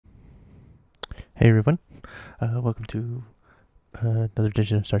Hey everyone, welcome to another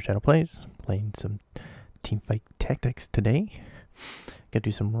edition of Star Channel Plays. Playing some teamfight tactics today. Gotta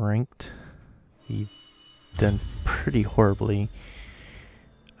do some ranked. We've done pretty horribly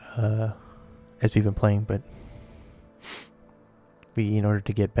as we've been playing, but in order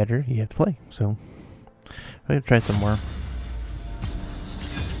to get better, you have to play. So we're gonna try some more.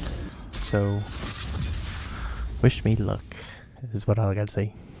 So wish me luck is what all I gotta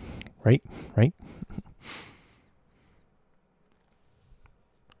say. Right?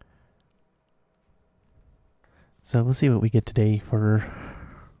 So we'll see what we get today for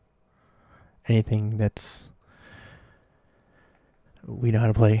anything that's we know how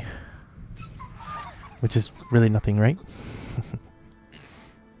to play, which is really nothing, right?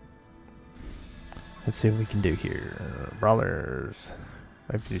 Let's see what we can do here. Brawlers.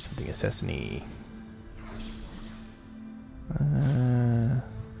 I have to do something assassin-y.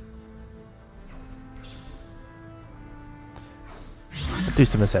 Let's do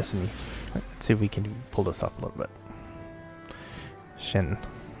some assassin-y. Let's see if we can pull this off a little bit. Shen.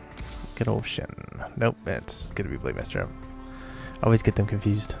 Good old Shen. Nope, it's gonna be Blademaster. I always get them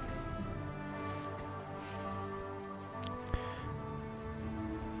confused.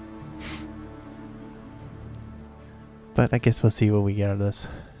 But I guess we'll see what we get out of this.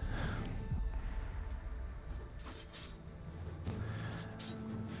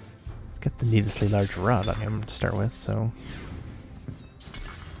 It's got the needlessly large rod on him to start with, so.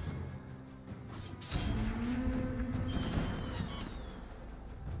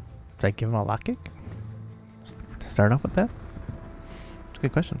 Should I give him a lock kick? To start off with that? It's a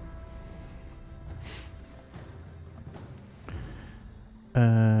good question.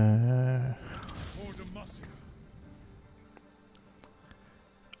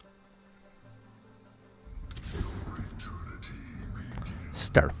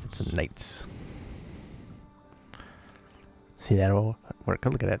 Starfits and Knights. See, that'll work.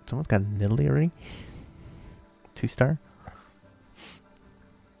 Look at that. Someone's got an Italy already. 2-star.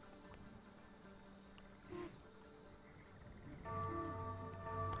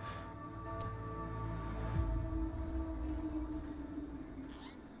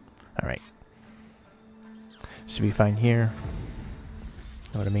 Alright. Should be fine here.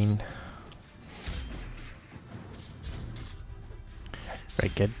 Know what I mean?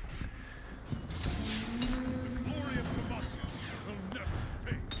 Right, good.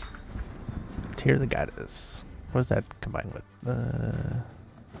 Tear the Goddess. What does that combine with?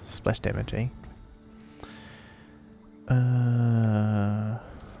 Splash damage, eh?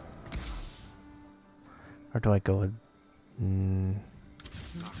 Or do I go with...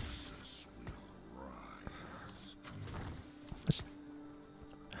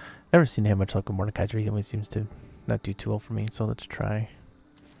 Never seen him much luck with Mordekaiser. He always seems to not do too well for me, so let's try.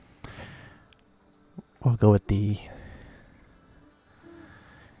 We'll go with the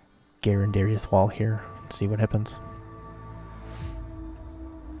Garandarius wall here. See what happens.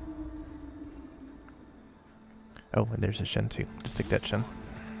 Oh, and there's a Shen too. Just take that Shen.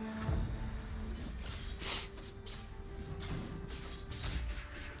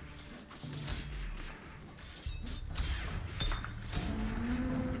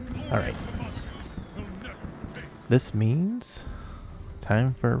 Alright. This means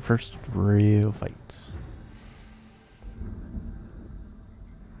time for our first real fights.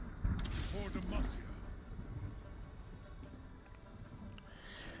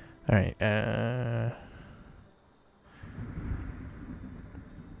 Alright,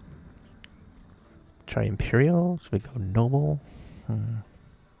 try Imperial. Should we go Noble?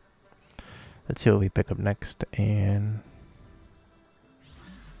 Let's see what we pick up next, and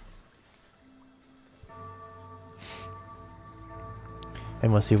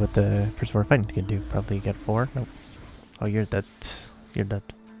we'll see what the person we're fighting can do. Probably get 4. Nope. Oh, you're that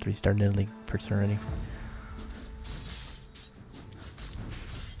 3-star Italy person already.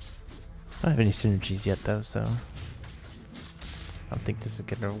 I don't have any synergies yet though, so I don't think this is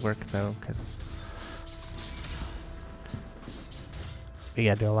gonna work though, because we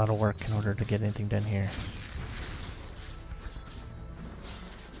gotta do a lot of work in order to get anything done here.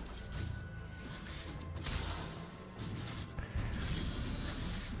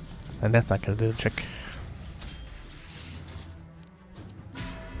 And that's not gonna do the trick.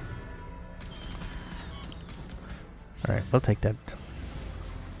 Alright, we'll take that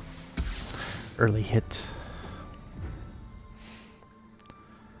early hit.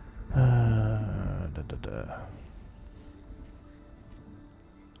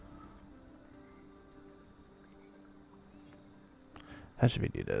 How should we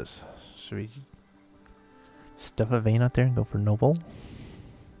do this? Should we stuff a vein out there and go for Noble?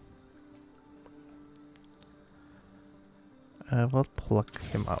 We'll pluck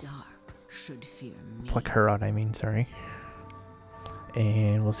him out. Dark should fear me. Pluck her out, I mean, sorry.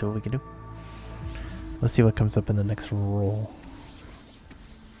 And we'll see what we can do. Let's see what comes up in the next roll.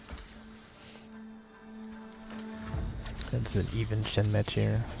 It's an even Shen match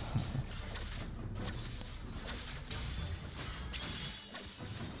here.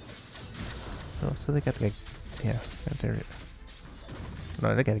 Oh, so they got the, yeah, there.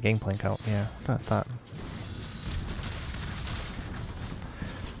 No, they got a gangplank out. Yeah, I thought.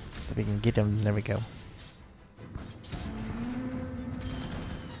 If we can get him, there we go.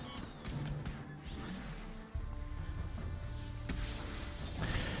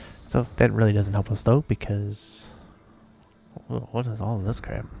 So that really doesn't help us though, because what is all of this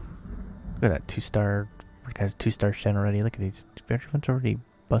crap? Look at that 2-star. We got a 2-star Shen already. Look at these. Everyone's already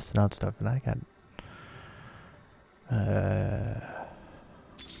busting out stuff, and I got.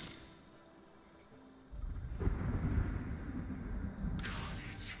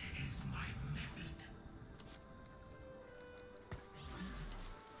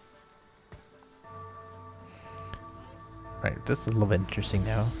 Alright, this is a little bit interesting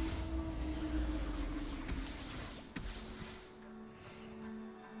now.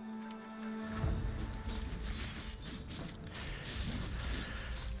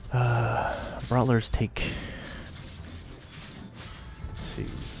 Brawlers take. Let's see.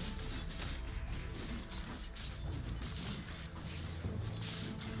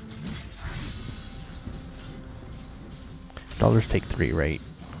 Brawlers take 3, right?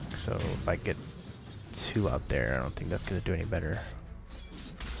 So if I get 2 out there, I don't think that's gonna do any better.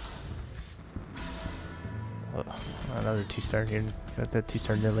 Oh, another 2-star here. Got that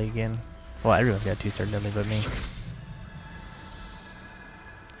 2-star Lily again. Well, everyone's got 2-star Lily but me.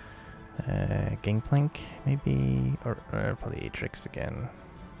 Gangplank, maybe? Or probably Atrix again.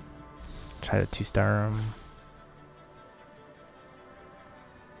 Try to 2-star him.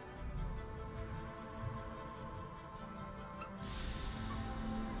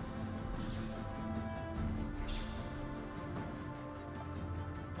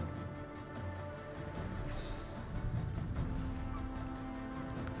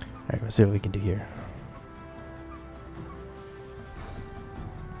 Alright, let's see what we can do here.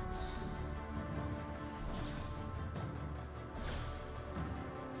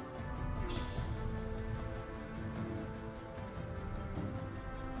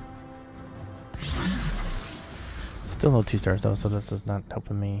 Still no 2-stars though, so this is not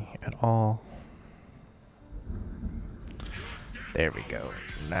helping me at all. There we go.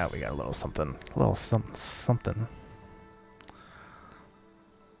 Now we got a little something. A little something.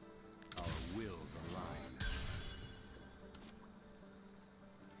 Our wills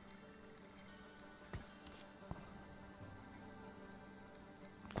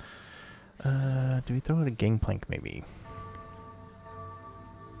align. Do we throw out a gangplank maybe?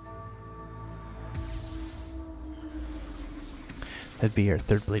 That'd be our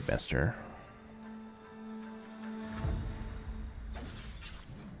 3rd Blademaster.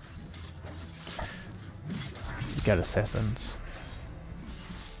 You got assassins.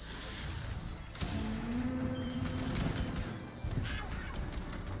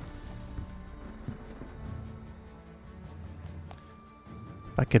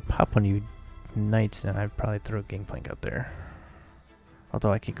 If I could pop on you knights, then I'd probably throw a gangplank out there.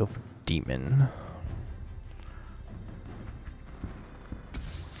 Although I could go for demon.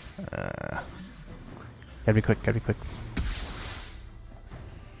 Gotta be quick, gotta be quick.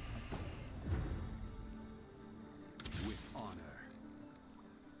 With honor.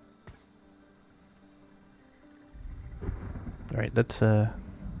 Alright, let's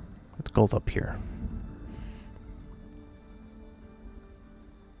gold up here.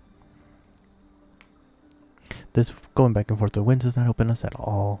 This going back and forth the winds is not helping us at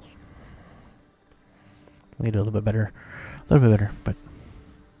all. We need a little bit better. A little bit better, but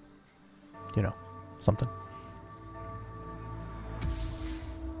you know, something.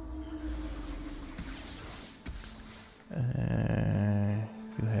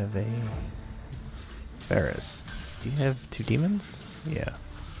 You have a Ferris. Do you have 2 demons? Yeah.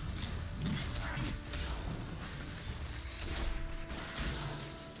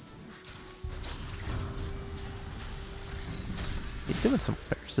 He's doing some.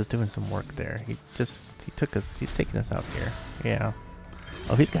 Ferris is doing some work there. He's taking us out here. Yeah.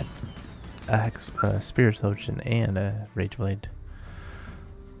 Oh, he's got Axe, Spirit Ocean, and a Rage Blade.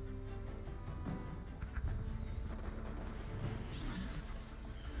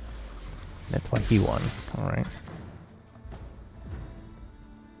 That's why he won. Alright.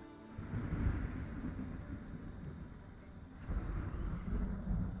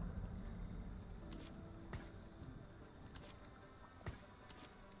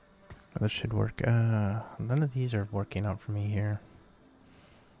 That should work. None of these are working out for me here.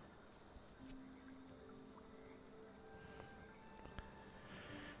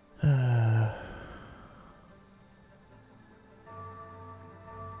 Do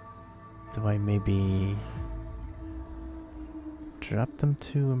I maybe drop them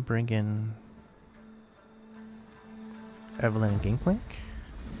two and bring in Evelyn and Gangplank?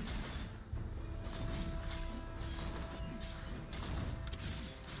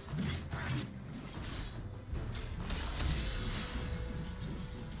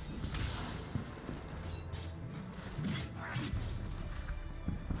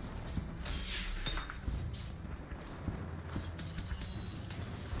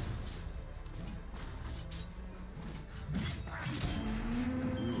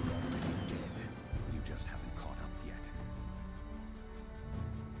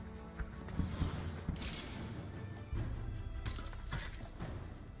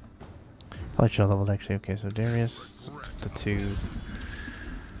 Probably should have leveled actually. Okay, so Darius, the two.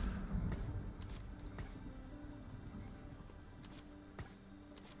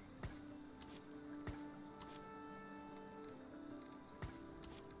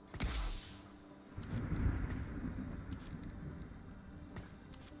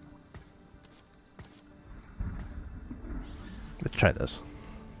 Let's try this.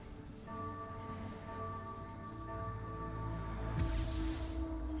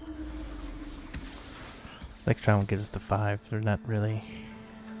 Electron will get us to 5. They're not really.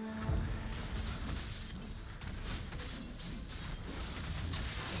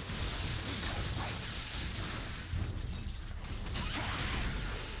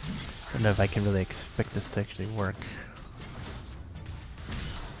 I don't know if I can really expect this to actually work.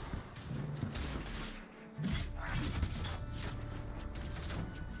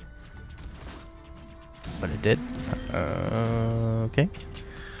 But it did. Okay.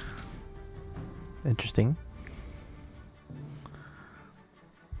 Interesting.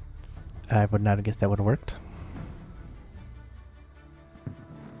 I would not have guessed that would have worked.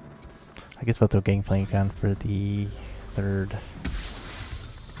 I guess we'll throw Gangplank on for the third.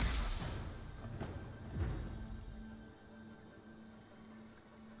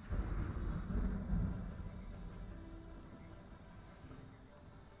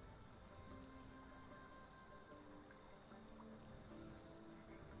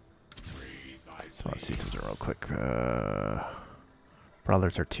 So let's see something real quick.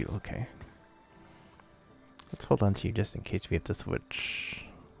 Brawlers are 2, okay. Let's hold on to you just in case we have to switch.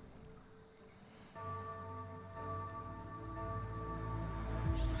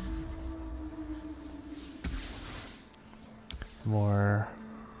 More.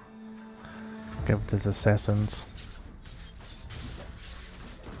 Go with these assassins.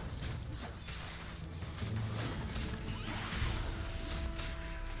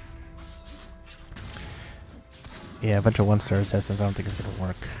 Yeah, a bunch of 1-star assassins. I don't think it's gonna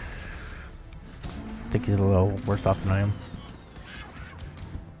work. I think he's a little worse off than I am.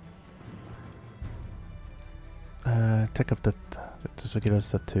 Take up the. This will get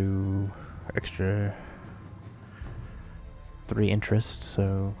us up to extra 3 interest,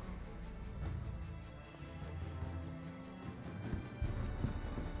 so.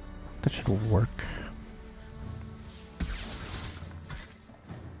 That should work.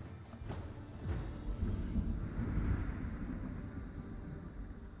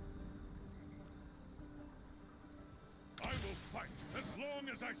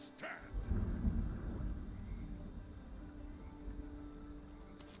 I stand.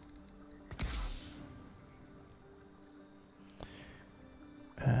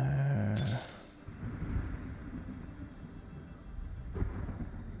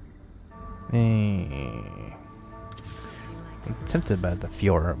 I'm tempted by the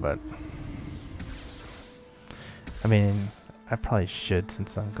Fiora, but I mean, I probably should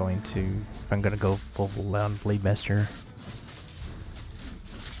since I'm going to, if I'm going to go full on Blademaster.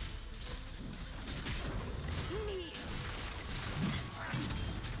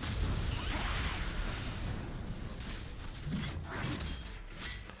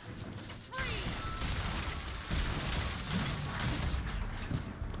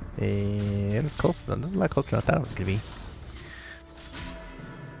 It was close. This is a lot closer than I thought it was gonna be.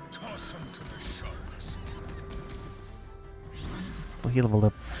 Toss him to the sharks. Well, he leveled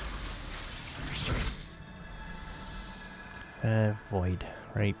up. Void,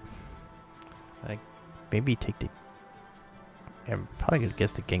 right? Like, maybe take the. I'm probably gonna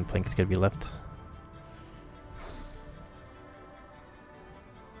guess the Gangplank is gonna be left.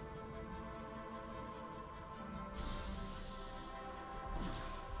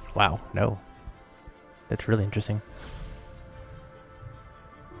 Wow, no. That's really interesting.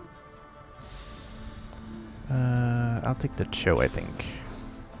 I'll take the show, I think.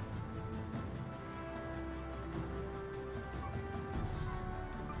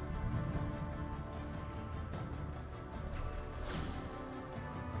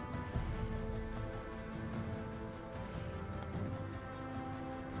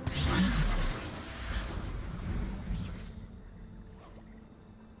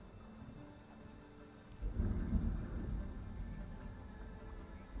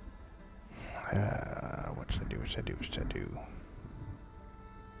 What should I do? What should I do? What should I do?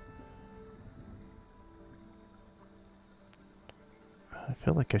 I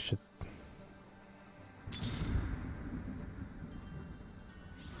feel like I should.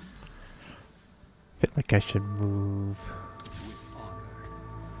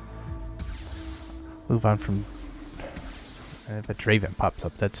 Move on from. If a Draven pops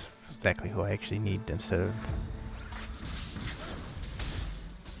up, that's exactly who I actually need instead of.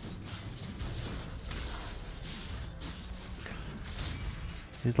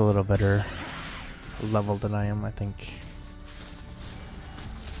 He's a little better level than I am, I think.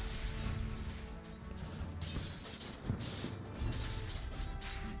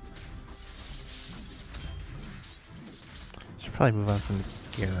 Should probably move on from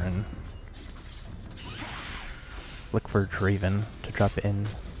Garen. Look for Draven to drop in.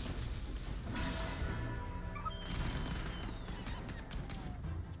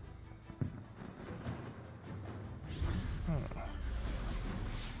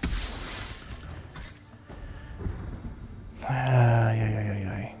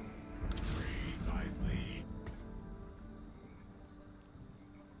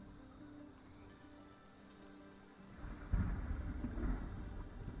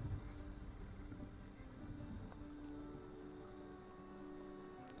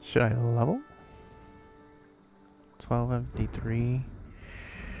 Should I level? 12 FD3.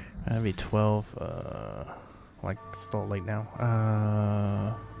 That'd be 12. Like, still late now.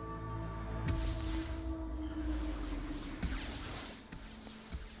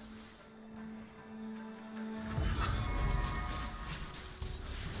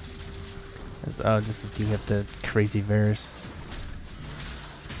 Oh, this is you have the crazy Varus.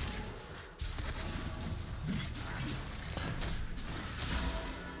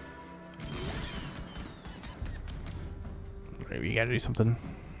 Maybe you gotta do something.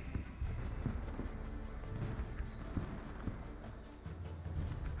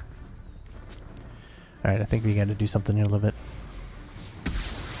 Alright, I think we gotta do something here a little bit.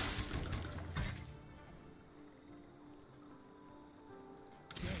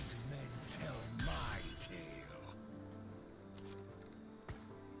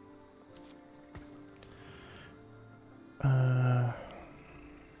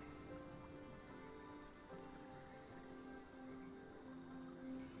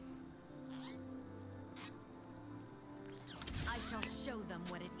 Show them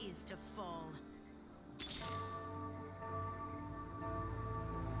what it is to fall.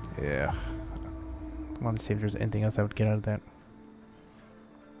 Yeah. I want to see if there's anything else I would get out of that.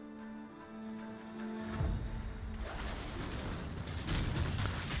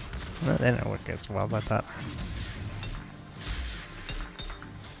 Well, that didn't work as well as I thought.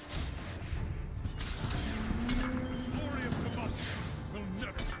 Glory of combustion will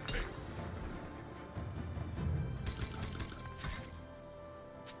never fade.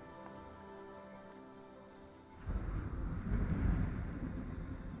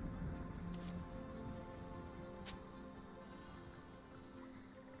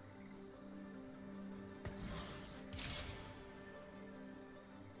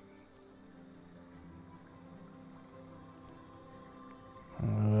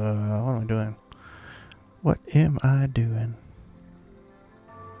 What am I doing? What am I doing?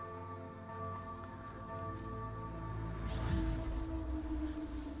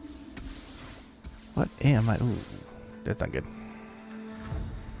 What am I? Ooh, that's not good.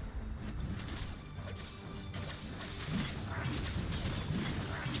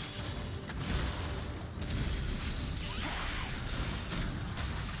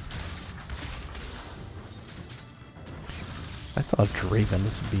 I saw Draven.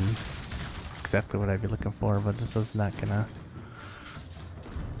 This would be exactly what I'd be looking for, but this is not gonna.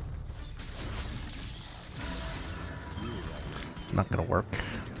 It's not gonna work.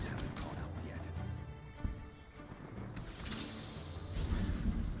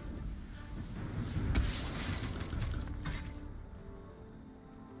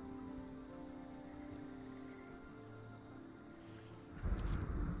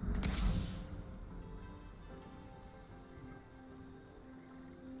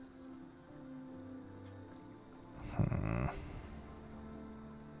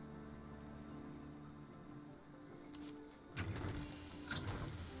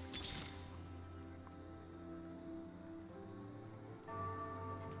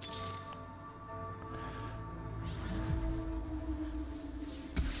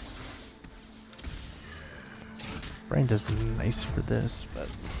 Brain does nice for this, but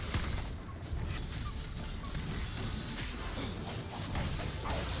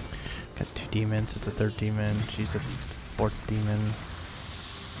got 2 demons. It's a 3rd demon. She's a 4th demon.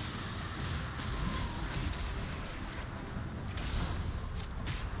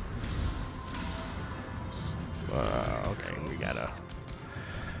 Okay, we gotta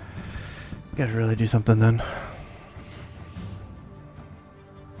really do something then.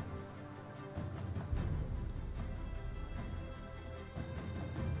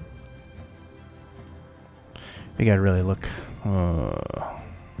 We gotta really look.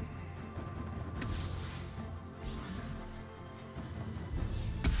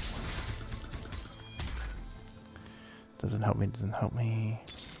 Doesn't help me. Doesn't help me.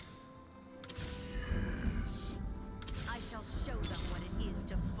 I shall show them what it is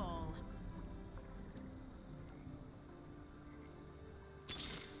to fall.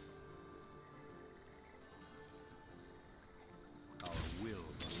 Our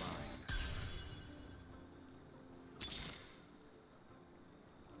wills align.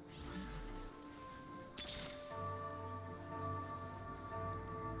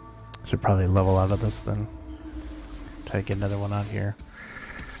 Should probably level out of this then. Try to get another one out here.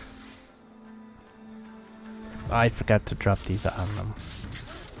 I forgot to drop these on them.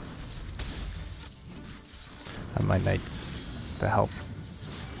 On my knights to help.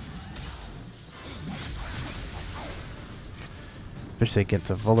 Especially against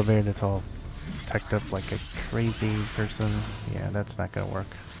a Volibear that's all teched up like a crazy person. Yeah, that's not gonna work.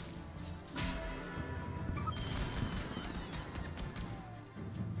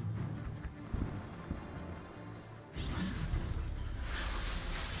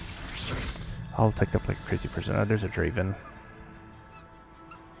 All teched up like a crazy person. Oh, there's a Draven.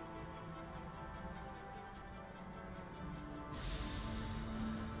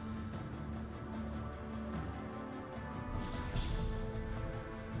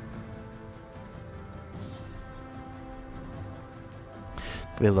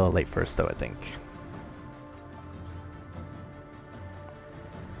 Be a little late for us though, I think.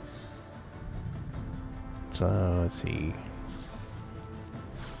 So let's see.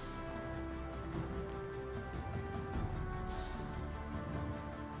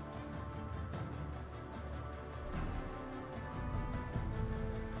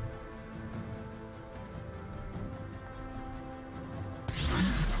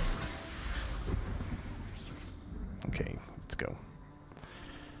 Okay, let's go.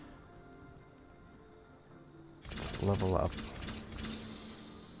 Let's level up.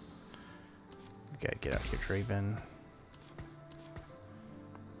 We gotta get out here, Draven.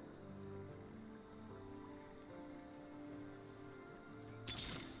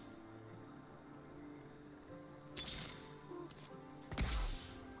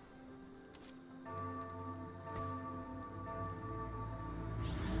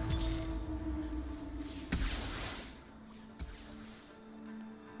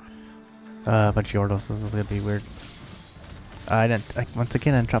 A bunch of Yordles, this is gonna be weird. Once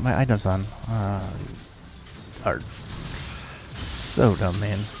again, I dropped my items on. Are so dumb,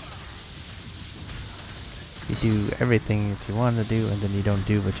 man. You do everything that you want to do, and then you don't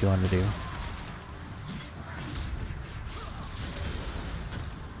do what you want to do.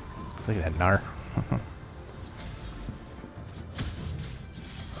 Look at that Gnar.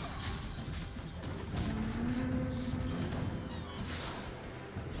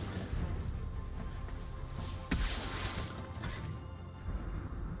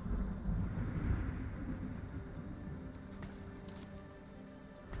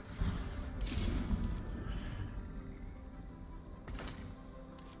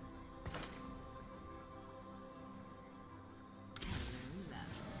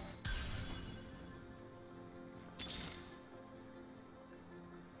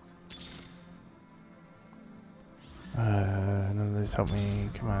 None of these help me.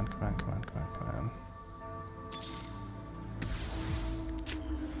 Come on, come on, come on, come on, come on.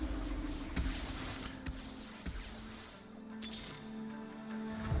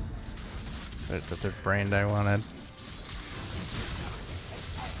 There's the third brand I wanted.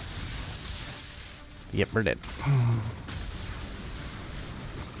 Yep, we're dead.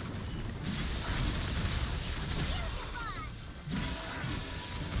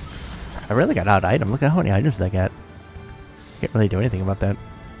 I really got out item. Look at how many items I got. Can't really do anything about that.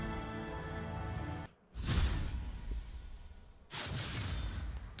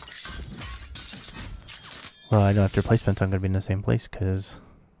 Well, I know after placements I'm going to be in the same place because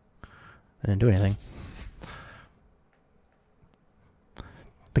I didn't do anything.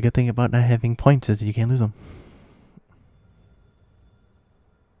 The good thing about not having points is you can't lose them.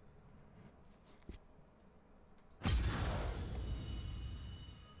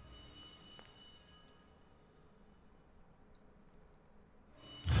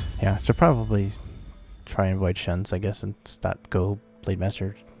 Yeah, should probably try and avoid shuns, I guess, and not go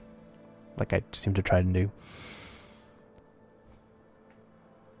Blademaster like I seem to try to do.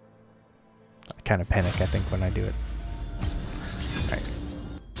 I kind of panic, I think, when I do it. Alright.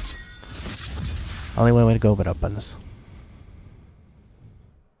 Only one way to go but up on this.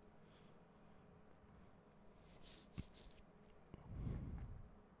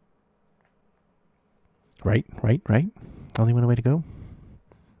 Right. Only one way to go.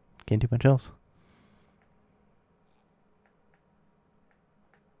 Can't do much else.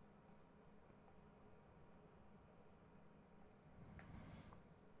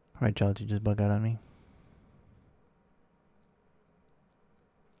 Alright, Charles, you just bug out on me.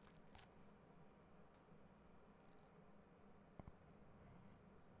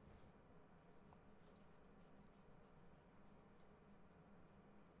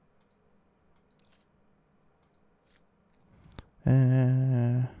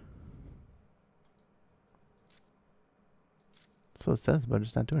 So it says, but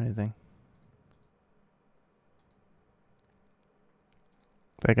it's not doing anything.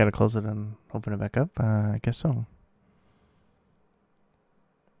 I gotta close it and open it back up? I guess so.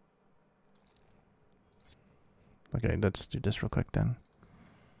 Okay, let's do this real quick then.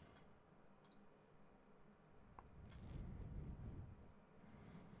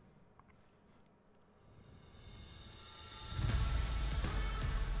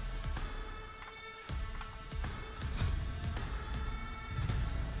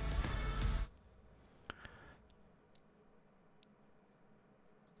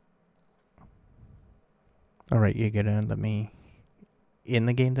 Alright, you gonna let me in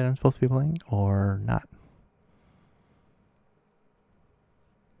the game that I'm supposed to be playing, or not?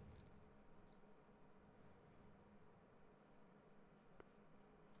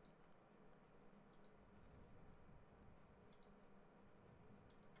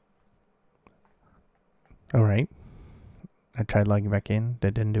 Alright. I tried logging back in.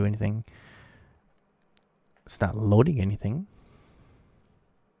 That didn't do anything. It's not loading anything.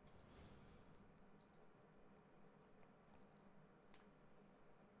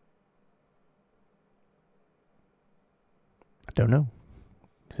 I don't know.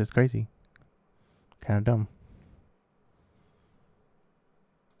 This is crazy. Kind of dumb.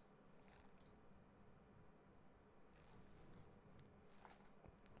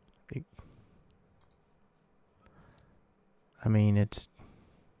 I mean, it's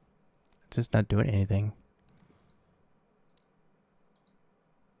just not doing anything.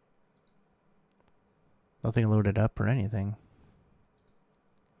 Nothing loaded up or anything.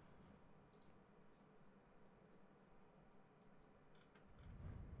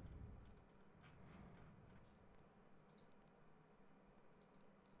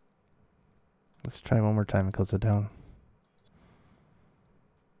 Let's try one more time and close it down.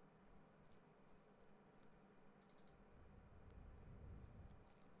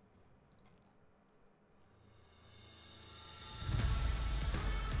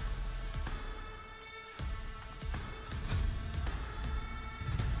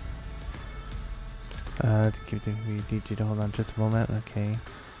 We need you to hold on just a moment. Okay.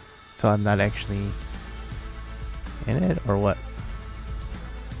 So I'm not actually in it, or what?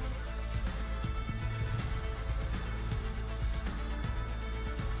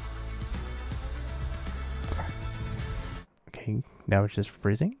 Okay, now it's just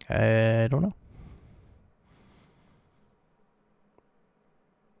freezing. I don't know.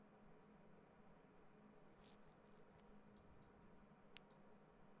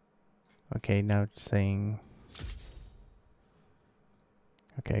 Okay, now it's saying...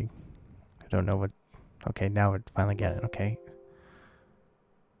 Okay. I don't know what... Okay, now it finally got it. Okay.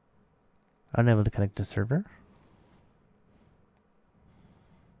 Unable to connect to server.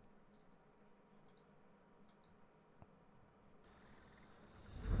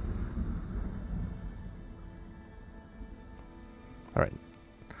 Alright.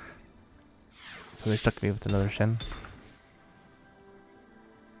 So they stuck me with another Shen.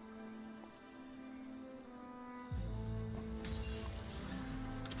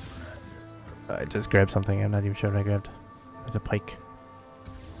 I just grabbed something. I'm not even sure what I grabbed. It's a pike.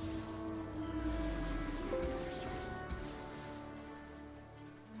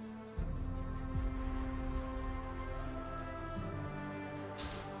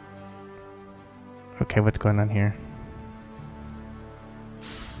 Okay, what's going on here?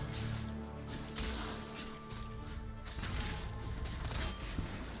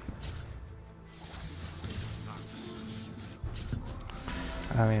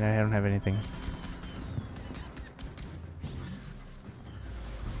 I mean, I don't have anything.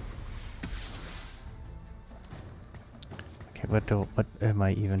 what am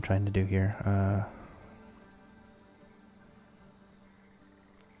I even trying to do here?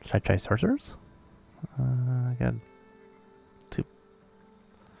 Should I try sorcerers? I got two.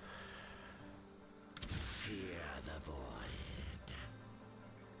 Fear the void.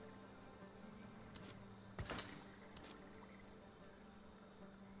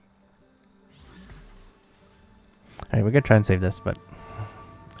 Alright, we're gonna try and save this, but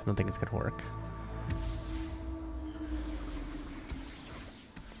I don't think it's gonna work.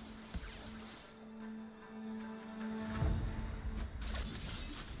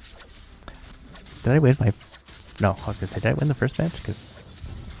 Did I win my... No, I was gonna say, did I win the first match? Because...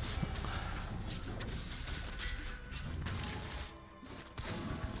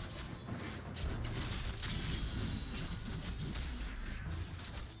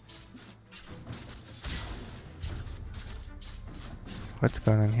 What's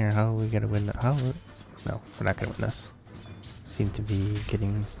going on here? How are we gonna win? How? No, we're not gonna win this. Seem to be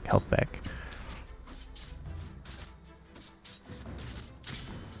getting health back.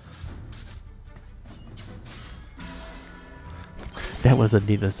 That was a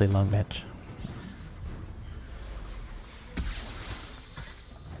needlessly long match.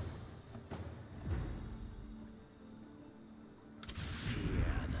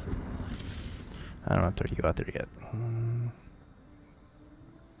 I don't know if throw you out there yet.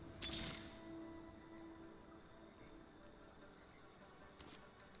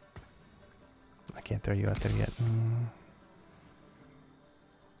 I can't throw you out there yet.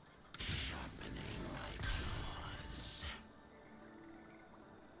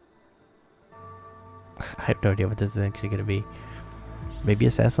 I have no idea what this is actually going to be. Maybe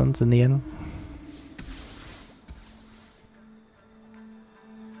assassins in the end?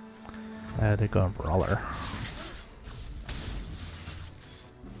 They're going brawler.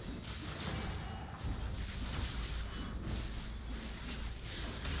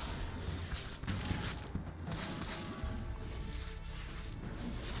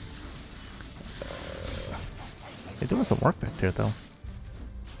 They're doing some work back there though.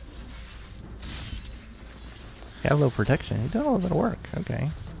 Got low protection. You're doing a little bit of work. Okay.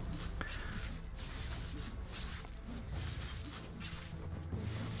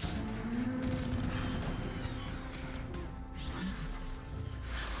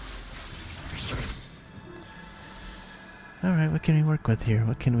 Alright, what can we work with here?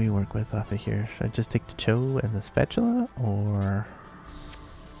 What can we work with off of here? Should I just take the Cho and the spatula? Or...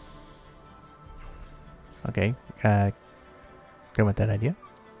 Okay. Go with that idea.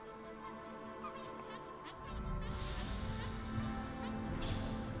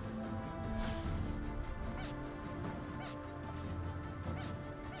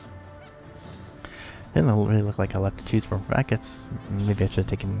 Didn't really look like a lot to choose from. I guess maybe I should have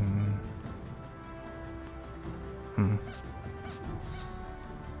taken...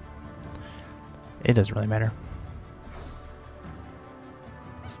 It doesn't really matter.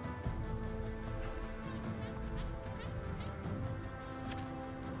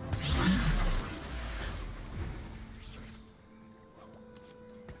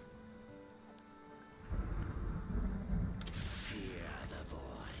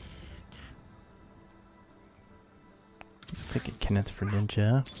 Take a Kenneth for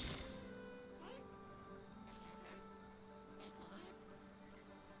ninja.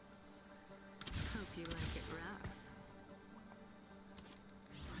 Hope you like it rough.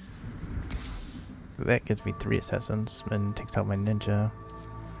 That gives me 3 assassins and takes out my ninja.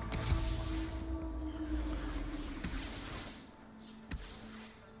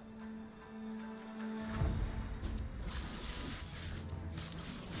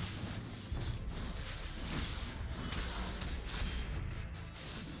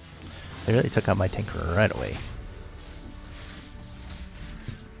 They really took out my tanker right away.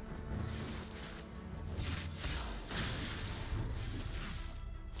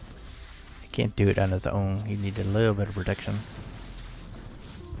 He can't do it on his own. He needed a little bit of protection.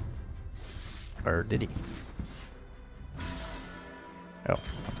 Or did he? Oh,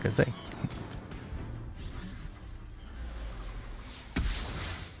 I was gonna say.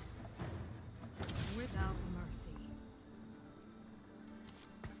 Without mercy.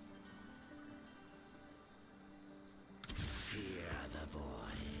 Fear the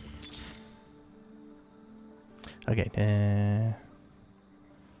void. Okay,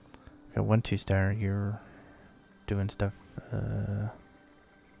 got 1 2-star. You're doing stuff.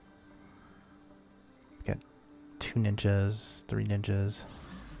 Got 2 ninjas, 3 ninjas.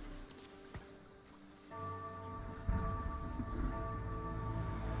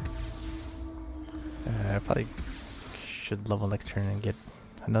 I probably should level next turn and get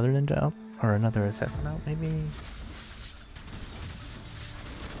another ninja out, or another assassin out, maybe.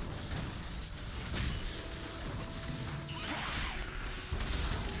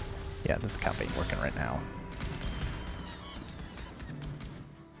 Yeah, this comp ain't working right now.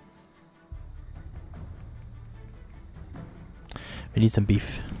 We need some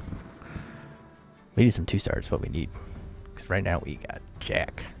beef. We need some 2-stars, what we need. Because right now we got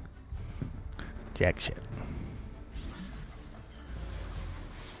jack. Jack shit.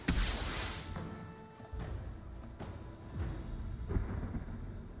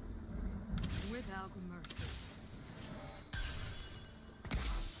 Without mercy.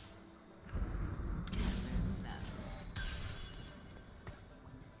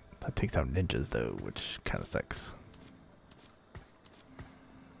 That takes out ninjas though, which kind of sucks.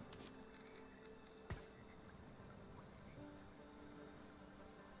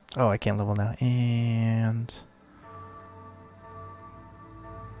 Oh, I can't level now. And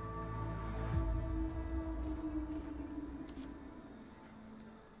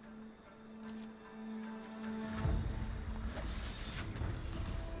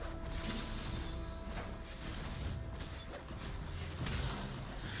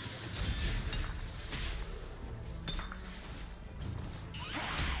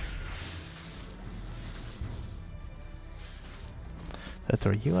I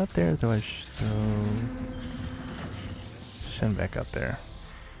throw you out there, or do I throw Shin back up there?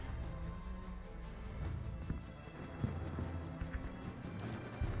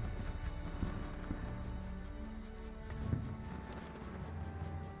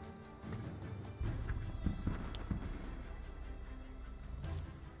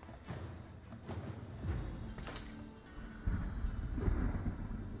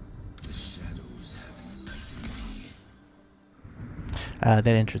 That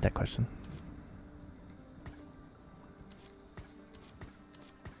answers that question.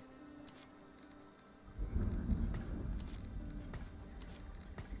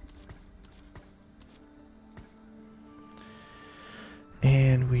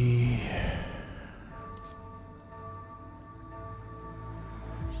 And we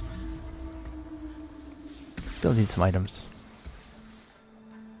still need some items.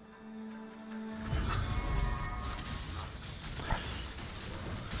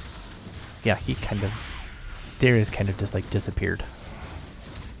 Yeah, he kind of, Darius kind of just like disappeared.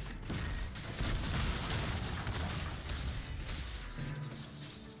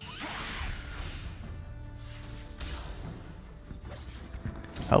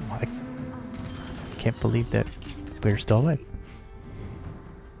 Oh, I can't believe that we're still alive.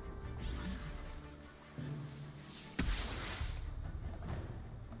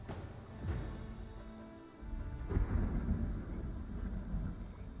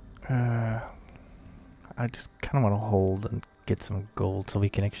 I just kind of want to hold and get some gold so we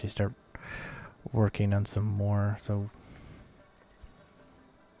can actually start working on some more. So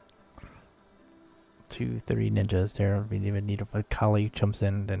 2, 3 ninjas there. We even need if a Kali jumps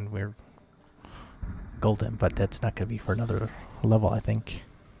in, then we're golden. But that's not going to be for another level, I think.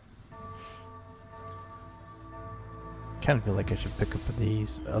 Kind of feel like I should pick up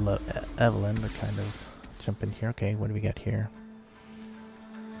these Evelyn to kind of jump in here. Okay, what do we got here?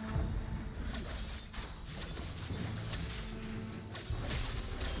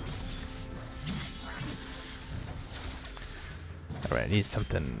 Alright, I need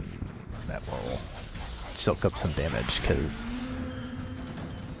something that will soak up some damage, because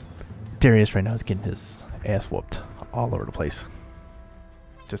Darius right now is getting his ass whooped all over the place.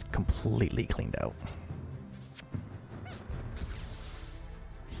 Just completely cleaned out.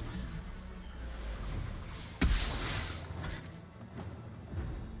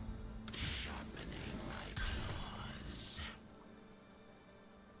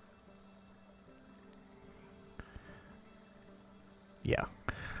 Yeah.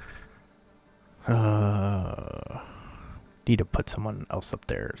 Need to put someone else up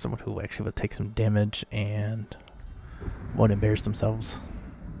there. Someone who actually will take some damage and won't embarrass themselves.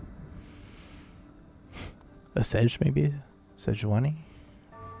 A Sej, maybe? Sejuani?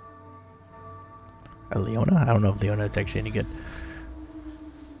 A Leona? I don't know if Leona is actually any good.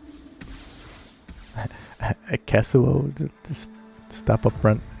 A Kasuo, just stop up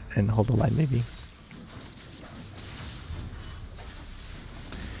front and hold the line, maybe.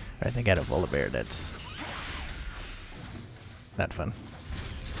 Alright, I got a Volibear that's not fun.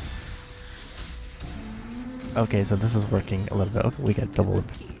 Okay, so this is working a little bit. Okay, we got double.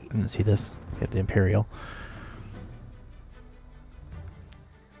 And see this? Get the Imperial.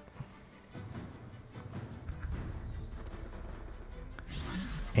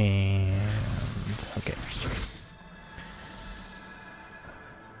 And okay.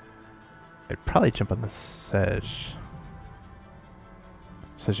 I'd probably jump on the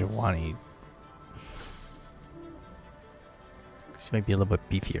Sejuani. She might be a little bit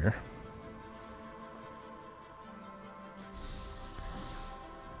beefier.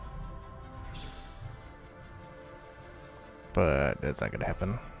 but that's not gonna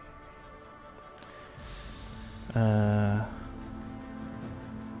happen.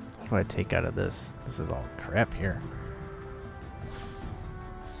 What do I take out of this? This is all crap here.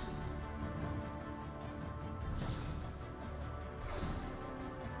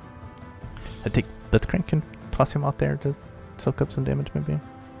 I take Blitzcrank and toss him out there to soak up some damage, maybe.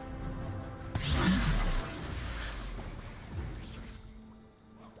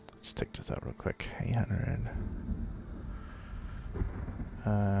 Just check this out real quick. 800.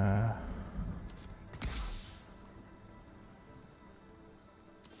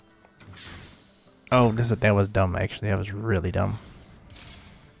 Oh, that was dumb. Actually, that was really dumb.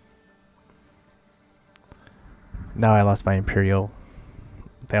 Now I lost my Imperial.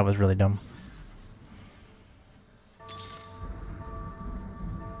 That was really dumb.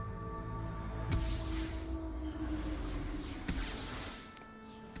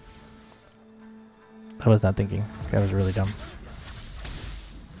 I was not thinking. That was really dumb.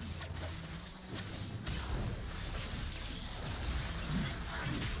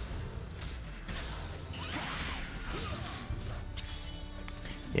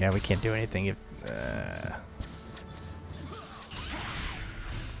 Yeah, we can't do anything if...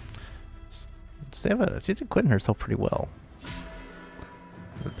 She did quitting herself pretty well.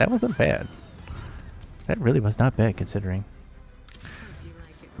 That wasn't bad. That really was not bad considering.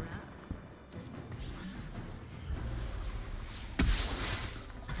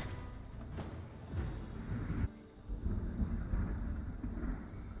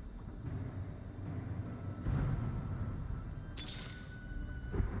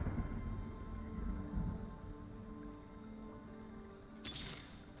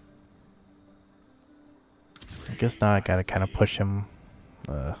 I guess now I gotta kind of push him.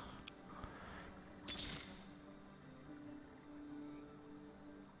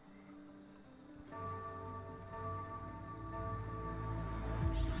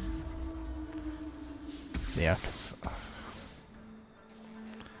 Yeah, because...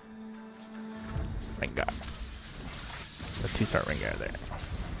 Rengar. The 2-star Rengar there.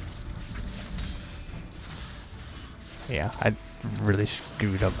 Yeah, I really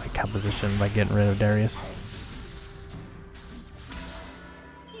screwed up my composition by getting rid of Darius.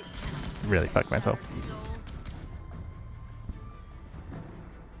 Really fucked myself.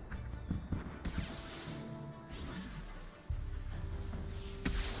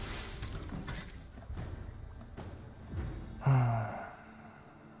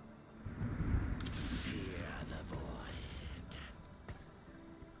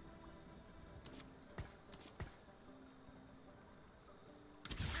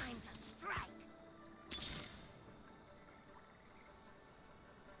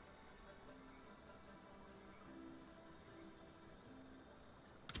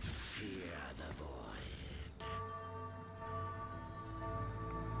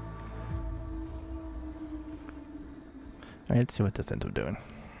 Alright, let's see what this ends up doing.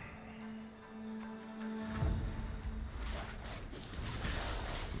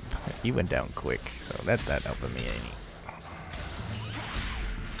 He went down quick, so that's not helping me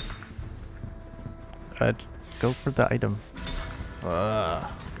any. Go for the item. God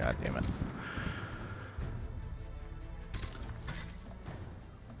damn it.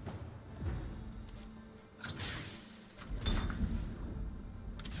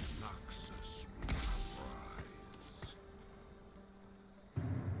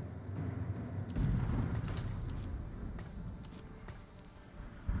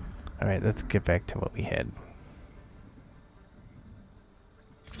 Alright, let's get back to what we had.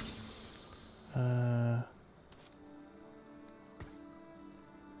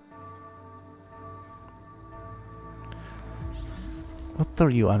 We'll throw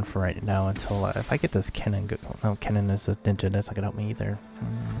you on for right now until if I get this Kennen go. No, Kennen is a ninja. That's not gonna help me either.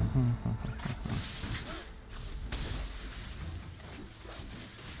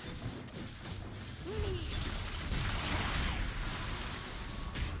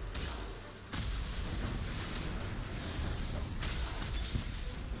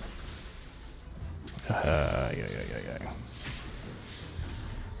 Yeah.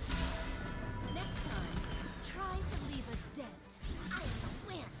 Next time, try to leave a dent. I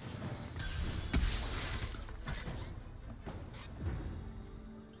win.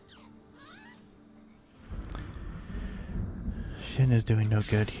 Shin is doing no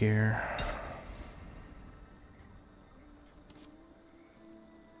good here.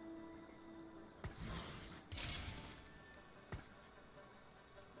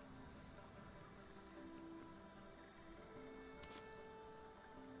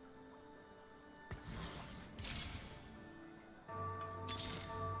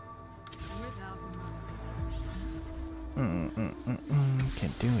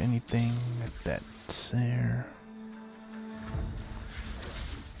 do anything if that's there.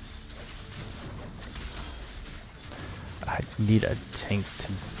 I need a tank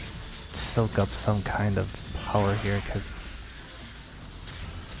to soak up some kind of power here because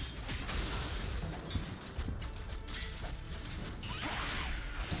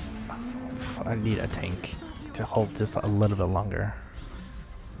I need a tank to hold just a little bit longer.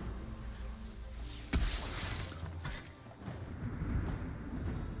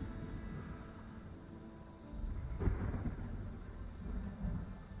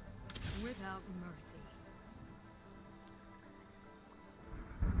 Without mercy.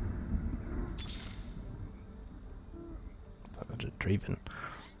 Just Draven.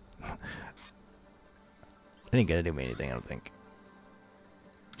 It ain't gonna do me anything, I don't think.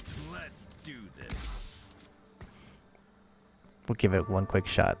 Let's do this. We'll give it one quick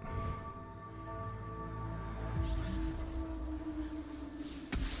shot.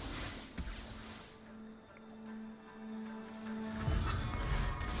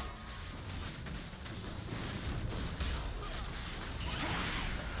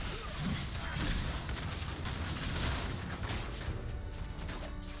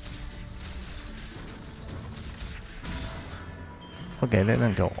 Okay, that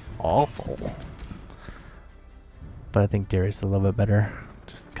didn't go awful. But I think Darius is a little bit better.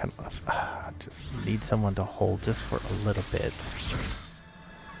 Just kind of, just need someone to hold just for a little bit.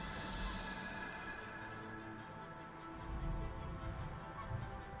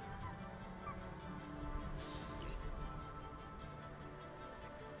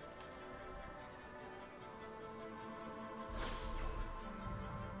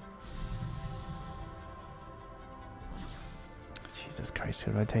 Jesus Christ,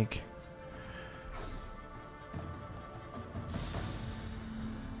 who do I take?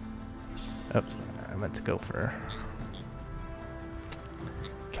 Oops, I meant to go for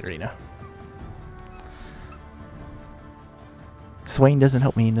Katarina. Swain doesn't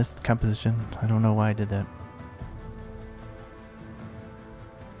help me in this composition. I don't know why I did that.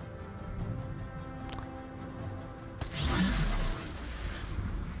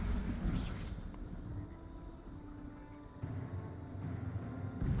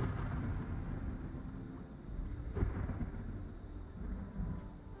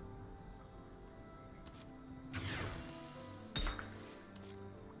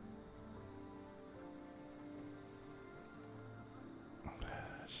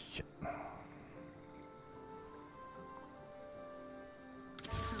 Shit.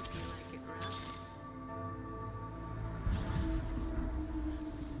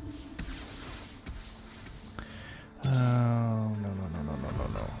 Oh, no.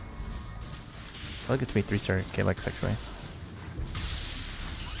 Well, it gets me 3-star Kalex actually.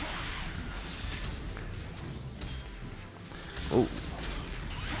 Oh.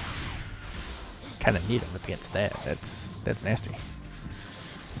 Kinda need him against that. That's nasty.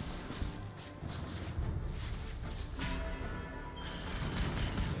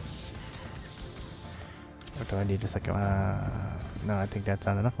 Or do I need a second? No, I think that's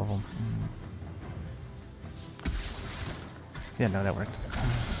not enough of them. Yeah, no, that worked.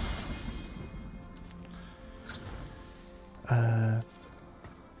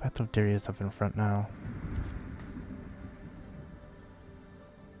 I thought Darius up in front now.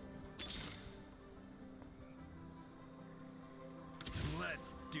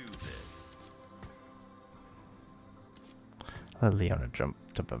 Let's do this. Let Leona jump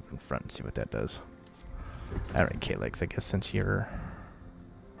up in front and see what that does. Alright, Kalex, I guess since you're...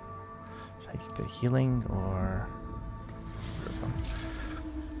 Should I use the healing or this one?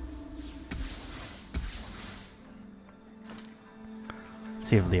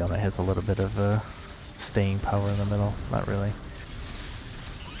 See if Leona has a little bit of staying power in the middle. Not really.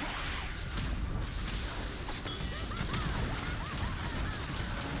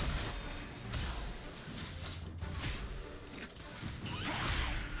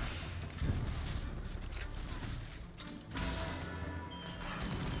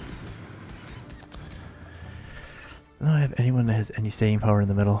 I don't have anyone that has any staying power in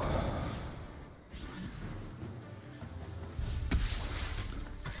the middle.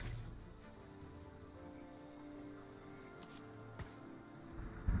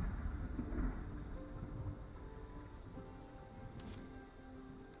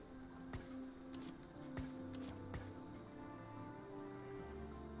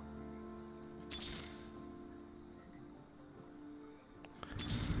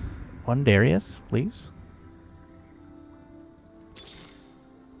 One Darius, please.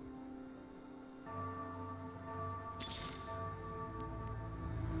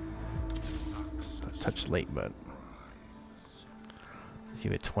 Touch late, but See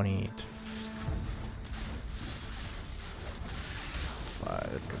you at 28. 5.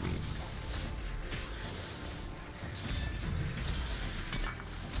 That's gonna be.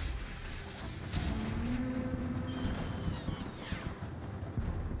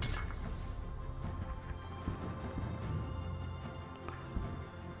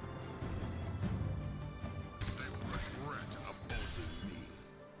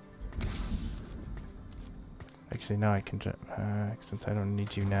 Actually, now I can since I don't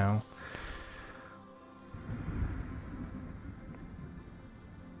need you now.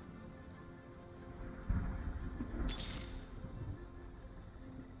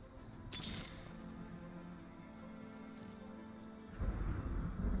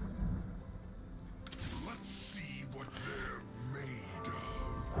 Let's see what they're made of.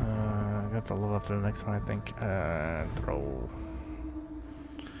 I got to level up to the next one, I think. Throw.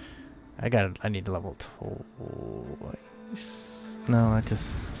 I need to level twice. No, I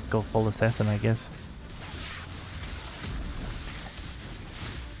just go full assassin, I guess.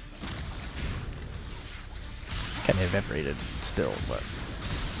 Kind of evaporated still, but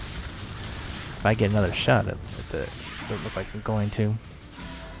if I get another shot at it, it doesn't look like I'm going to.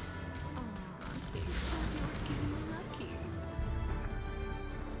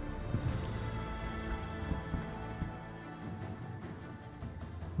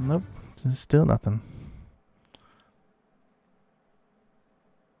 Nope, still nothing.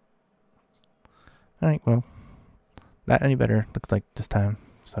 Alright, well, not any better, looks like this time.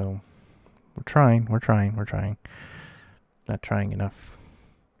 So, we're trying. Not trying enough.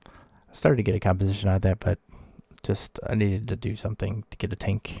 I started to get a composition out of that, but just, I needed to do something to get a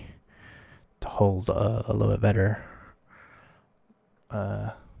tank to hold a little bit better.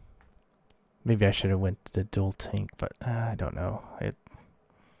 Maybe I should have went to the dual tank, but I don't know.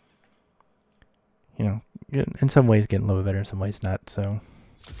 You know, in some ways getting a little bit better, in some ways not, so.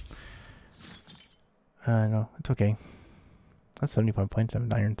 No, it's okay. That's 75 points,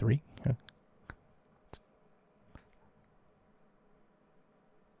 I'm iron 3. Yeah.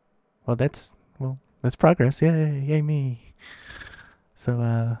 Well, that's progress. Yay me.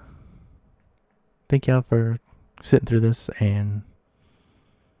 So, thank y'all for sitting through this and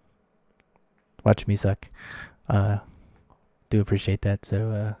watching me suck. Do appreciate that,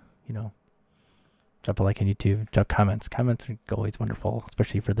 so, you know, drop a like on YouTube, drop comments. Comments are always wonderful,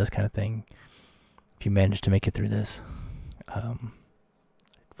 especially for this kind of thing. If you manage to make it through this,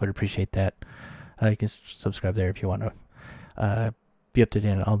 would appreciate that. You can subscribe there if you want to be up to date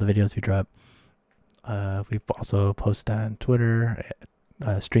on all the videos we drop. We've also posted on Twitter,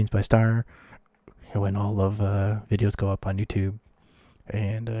 Streams by Star, when all of videos go up on YouTube,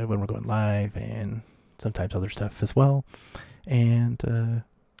 and when we're going live, and sometimes other stuff as well. And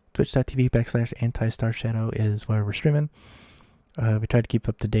twitch.tv/anti-starshadow is where we're streaming. We try to keep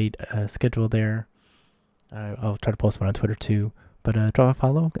up to date schedule there. I'll try to post one on Twitter too. But drop a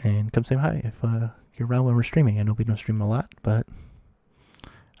follow and come say hi if you're around when we're streaming. I know we don't stream a lot, but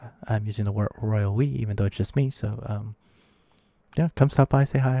I'm using the royal we, even though it's just me. So yeah, come stop by,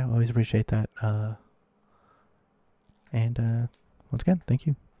 say hi. I always appreciate that. And once again, thank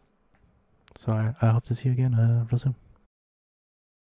you. So I hope to see you again real soon.